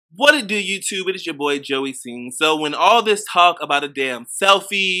What it do, YouTube? It is your boy Joey Singh. So when all this talk about a damn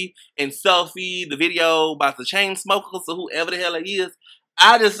selfie and selfie, the video about the Chainsmokers or whoever the hell it is,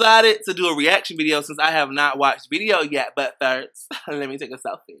 I decided to do a reaction video since I have not watched video yet. But first, let me take a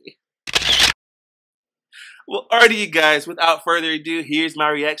selfie. Well, alrighty, you guys, without further ado, here's my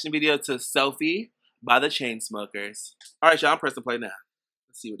reaction video to Selfie by the Chainsmokers. Alright, y'all, I'm pressing play now.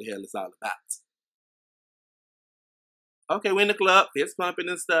 Let's see what the hell it's all about. Okay, we in the club, fist pumping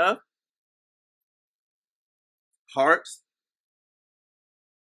and stuff. Hearts.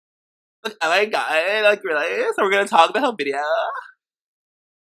 Look, oh my god, like really? So we're gonna talk about her video.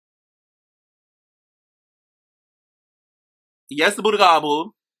 Yes, the booty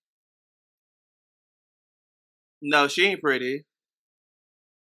gobble. No, she ain't pretty.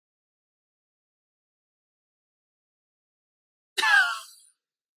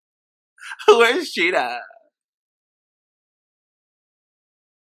 Where's she at?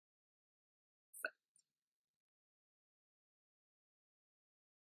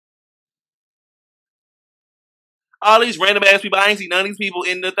 All these random ass people, I ain't seen none of these people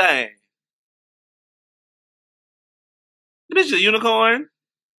in the thing. The bitch is a unicorn.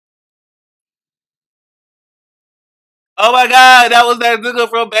 Oh my god, that was that nigga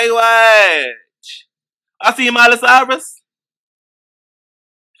from Baywatch. I see Miley Cyrus.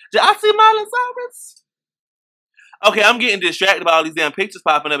 Did I see Miley Cyrus? Okay, I'm getting distracted by all these damn pictures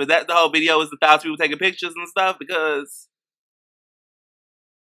popping up. Is that the whole video? Is the 1,000 people taking pictures and stuff? Because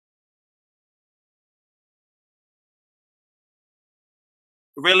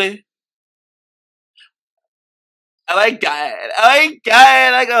really? Oh my god. Oh my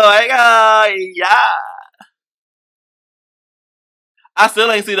god. Like, oh my god. Yeah. I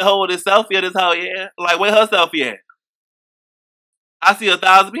still ain't see the whole of this selfie of this whole, yeah. Like, where her selfie at? I see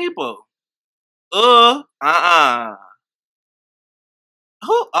 1,000 people. Okay,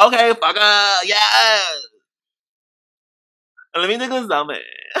 fucker. Yeah. Let me think of something.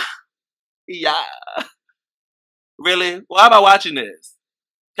 Yeah. Really? Why am I watching this?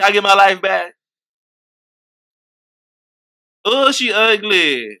 Can I get my life back? Oh, she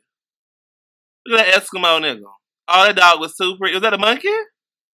ugly. Look at that Eskimo nigga. Oh, that dog was too pretty. Was that a monkey?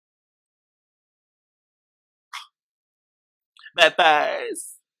 That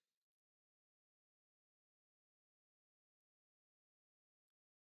thighs.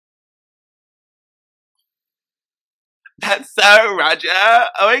 That's so Roger.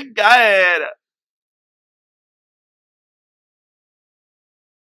 Oh my god.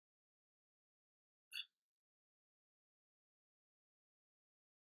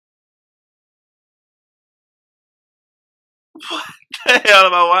 What the hell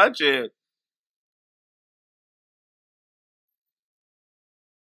am I watching?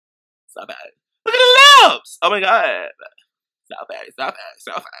 So bad. Look at the lips. Oh my god. So bad. So bad.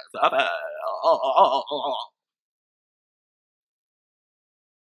 So bad. So bad. Oh.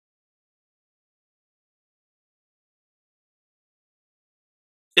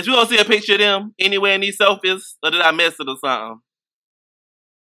 Is we gonna see a picture of them anywhere in these selfies, or did I miss it or something?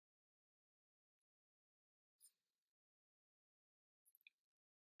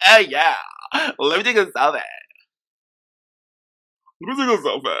 Hey, yeah. Let me take a selfie. Let me take a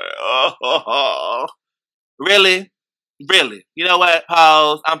selfie. Oh. Really? Really? You know what?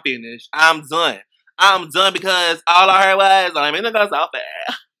 Pause. I'm finished. I'm done. I'm done because all I heard was, let me take a selfie.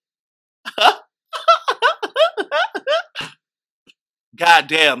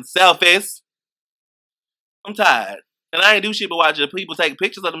 Goddamn selfies. I'm tired. And I ain't do shit but watching people take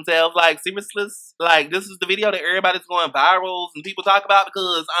pictures of themselves. Like, seriously? Like, this is the video that everybody's going virals and people talk about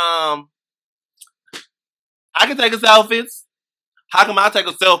because, I can take a selfies. How come I take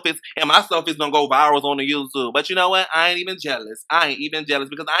a selfies and my selfies don't go virals on the YouTube? But you know what? I ain't even jealous. I ain't even jealous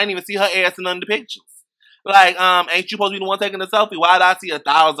because I ain't even see her ass in none of the pictures. Like, ain't you supposed to be the one taking the selfie? Why did I see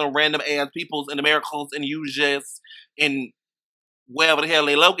 1,000 random ass peoples in the miracles and you just in wherever the hell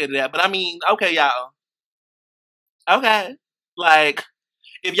they located at? But I mean, okay, y'all. Okay. Like,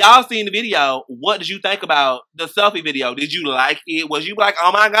 if y'all seen the video, what did you think about the selfie video? Did you like it? Was you like,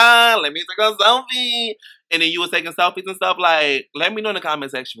 oh my god, let me take a selfie? And then you was taking selfies and stuff? Like, let me know in the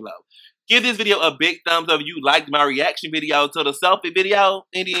comment section below. Give this video a big thumbs up if you liked my reaction video to the selfie video.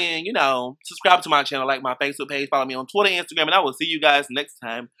 And then, you know, subscribe to my channel, like my Facebook page, follow me on Twitter, Instagram, and I will see you guys next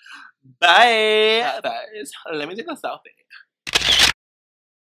time. Bye. Guys, let me take a selfie.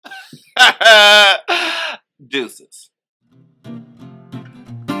 Deuces.